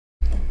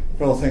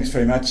Well, thanks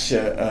very much,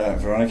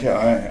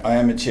 Veronica. I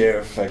am a chair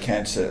of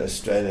Cancer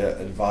Australia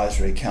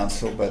Advisory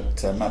Council,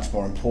 but much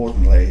more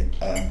importantly,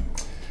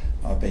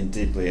 I've been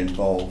deeply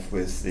involved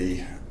with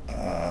the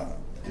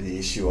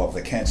issue of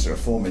the cancer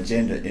reform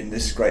agenda in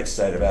this great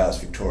state of ours,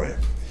 Victoria.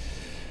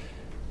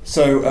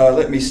 So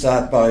let me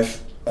start by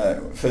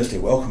firstly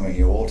welcoming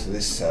you all to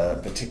this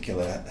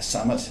particular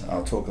summit.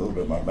 I'll talk a little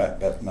bit more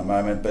about that in a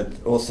moment,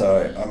 but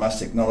also I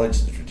must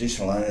acknowledge the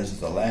traditional owners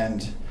of the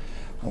land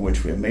on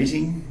which we're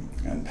meeting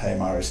and pay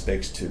my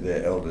respects to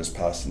their elders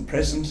past and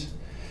present,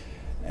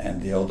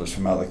 and the elders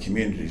from other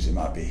communities who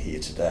might be here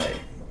today.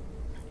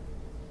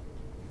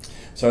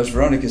 So as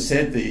Veronica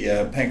said,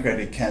 the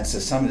Pancreatic Cancer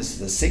Summit is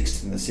the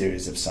sixth in the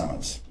series of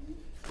summits.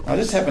 I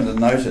just happened to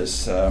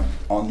notice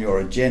on your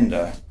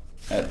agenda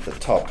at the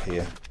top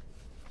here,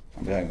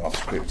 I'm going off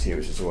script here,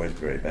 which is always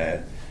very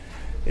bad,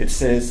 it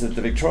says that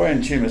the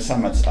Victorian Tumour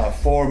Summits are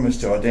forums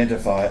to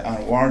identify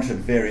unwarranted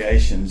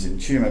variations in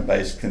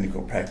tumour-based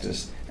clinical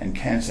practice and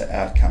cancer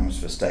outcomes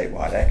for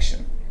statewide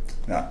action.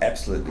 Now, I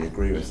absolutely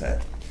agree with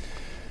that.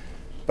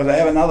 But they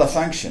have another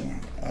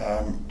function.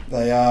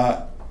 They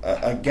are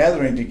a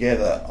gathering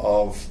together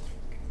of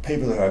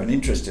people who have an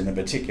interest in a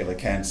particular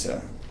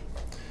cancer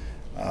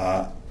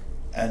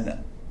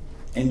and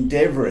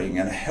endeavouring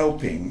and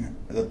helping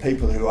the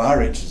people who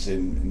are interested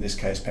in this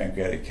case,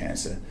 pancreatic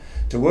cancer,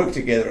 to work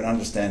together and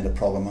understand the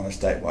problem on a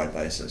statewide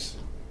basis.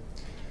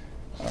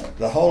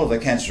 The whole of the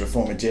cancer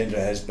reform agenda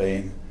has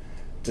been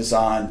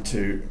designed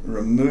to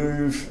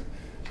remove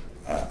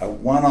a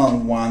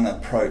one-on-one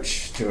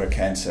approach to a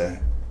cancer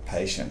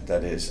patient.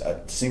 That is,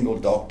 a single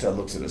doctor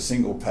looks at a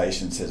single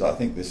patient, says, I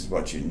think this is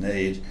what you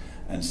need,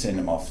 and send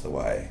them off the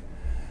way.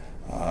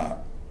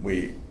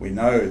 We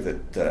know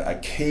that a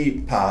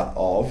key part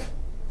of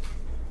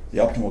the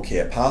optimal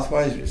care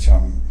pathways, which I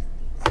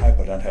hope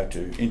I don't have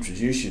to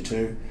introduce you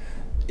to,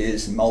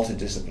 is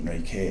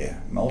multidisciplinary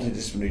care,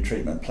 multidisciplinary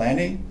treatment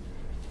planning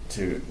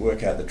to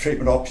work out the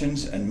treatment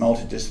options, and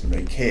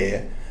multidisciplinary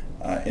care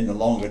in the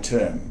longer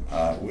term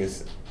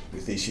with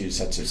issues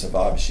such as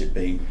survivorship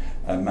being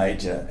a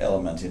major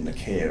element in the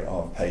care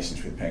of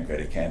patients with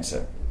pancreatic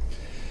cancer.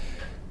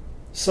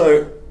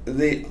 So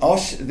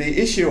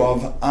the issue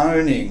of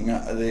owning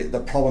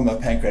the problem of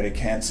pancreatic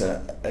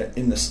cancer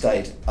in the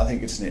state, I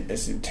think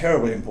it's a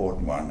terribly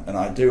important one, and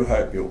I do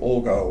hope you'll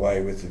all go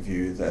away with the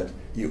view that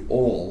you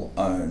all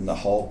own the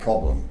whole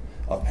problem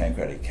of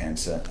pancreatic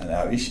cancer, and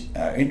our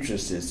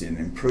interest is in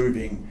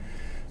improving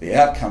the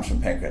outcomes from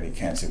pancreatic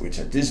cancer, which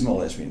are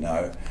dismal as we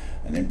know,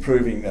 and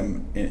improving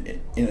them on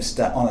a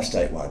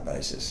statewide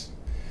basis.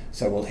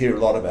 So we'll hear a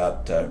lot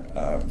about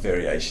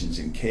variations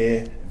in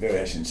care,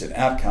 variations in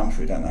outcomes.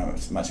 We don't know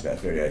much about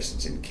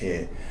variations in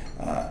care,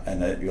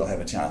 and you'll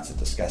have a chance to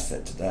discuss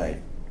that today.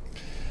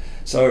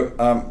 So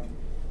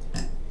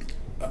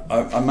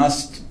I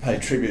must pay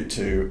tribute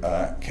to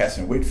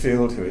Catherine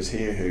Whitfield, who is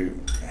here, who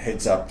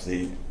heads up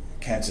the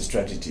Cancer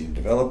Strategy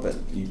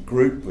Development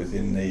Group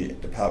within the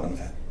Department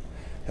of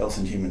Health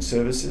and Human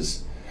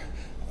Services.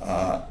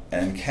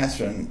 And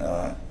Catherine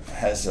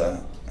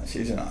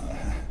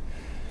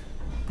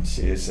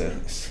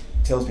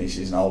tells me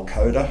she's an old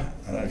coder.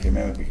 I don't know if you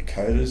remember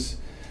coders,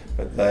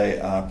 but they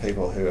are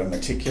people who are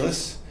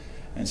meticulous,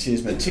 and she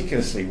has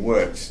meticulously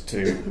worked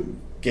to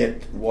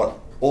get what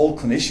all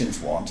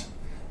clinicians want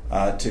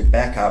to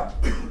back up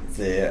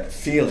their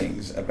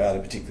feelings about a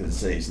particular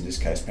disease, in this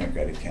case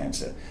pancreatic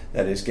cancer.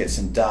 That is, get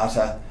some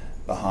data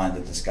behind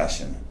the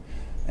discussion.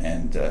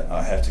 And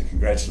I have to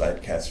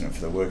congratulate Catherine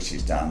for the work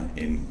she's done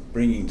in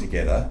bringing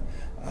together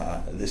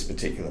this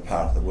particular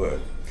part of the work.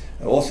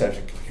 I also have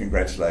to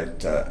congratulate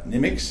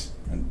NIMIX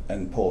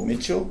and Paul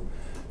Mitchell,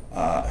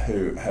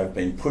 who have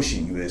been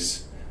pushing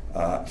this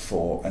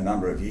for a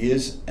number of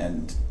years,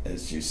 and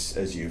as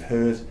you've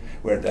heard,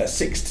 we're at our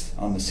sixth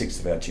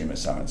of our tumour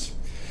summits.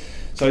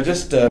 So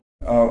just I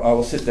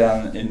will sit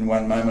down in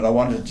one moment. I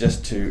wanted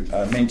just to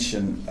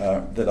mention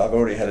that I've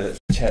already had a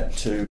chat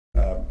to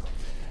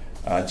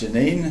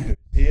Janine, who's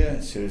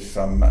here. She's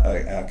from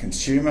our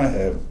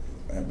consumer.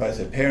 Both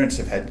her parents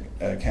have had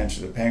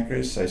cancer of the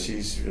pancreas, so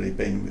she's really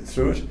been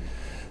through it.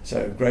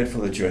 So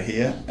grateful that you're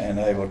here and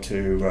able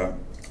to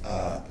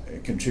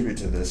contribute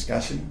to the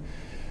discussion.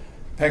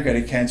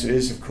 Pancreatic cancer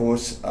is, of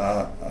course,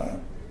 a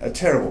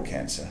terrible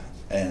cancer,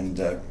 and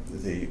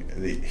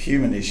the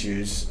human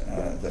issues,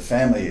 the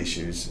family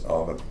issues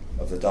of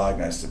the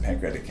diagnosis of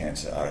pancreatic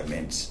cancer are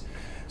immense.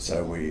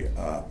 So we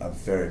are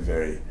very,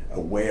 very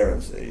aware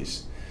of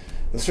these.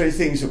 The three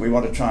things that we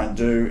want to try and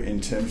do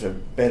in terms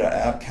of better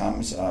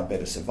outcomes are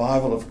better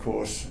survival, of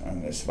course,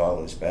 and the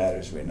survival is bad,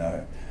 as we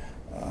know.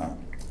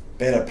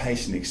 Better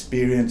patient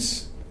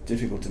experience,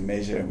 difficult to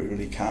measure, and we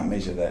really can't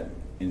measure that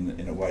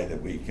in a way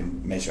that we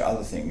can measure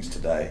other things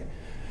today.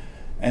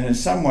 And in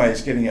some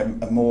ways, getting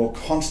a more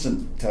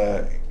constant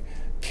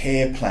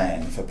care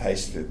plan for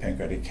patients with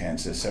pancreatic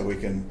cancer, so we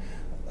can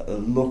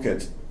look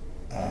at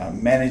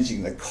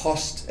managing the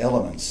cost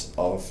elements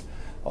of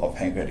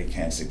pancreatic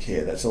cancer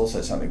care. That's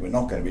also something we're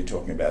not going to be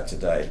talking about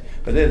today.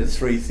 But they're the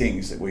three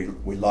things that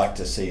we like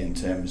to see in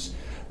terms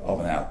of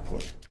an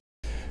output.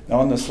 Now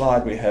on the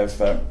slide we have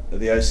the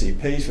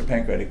OCPs for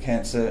pancreatic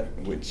cancer,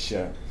 which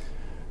you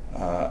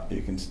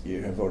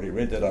have already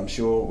read that, I'm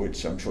sure,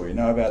 which I'm sure you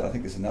know about. I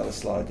think there's another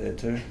slide there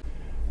too.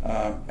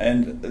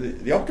 And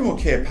the optimal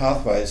care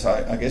pathways,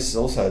 I guess, is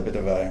also a bit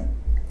of a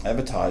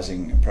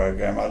advertising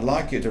program. I'd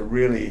like you to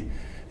really,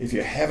 if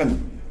you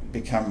haven't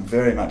become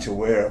very much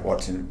aware of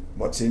what's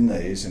in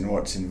these and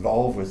what's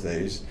involved with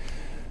these,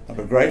 I'd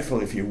be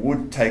grateful if you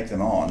would take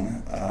them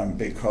on,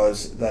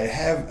 because they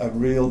have a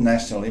real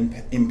national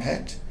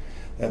impact.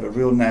 They have a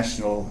real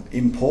national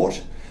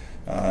import.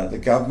 The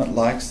government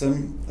likes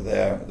them.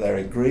 They're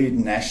agreed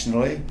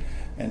nationally,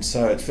 and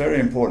so it's very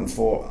important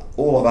for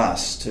all of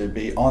us to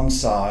be on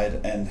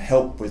side and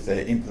help with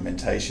their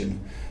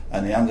implementation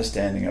and the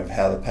understanding of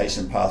how the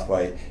patient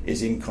pathway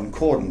is in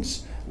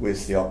concordance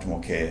with the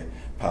optimal care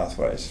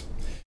pathways.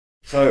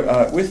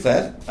 So with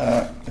that,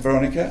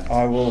 Veronica,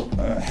 I will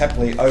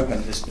happily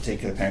open this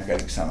particular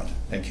pancreatic summit.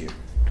 Thank you.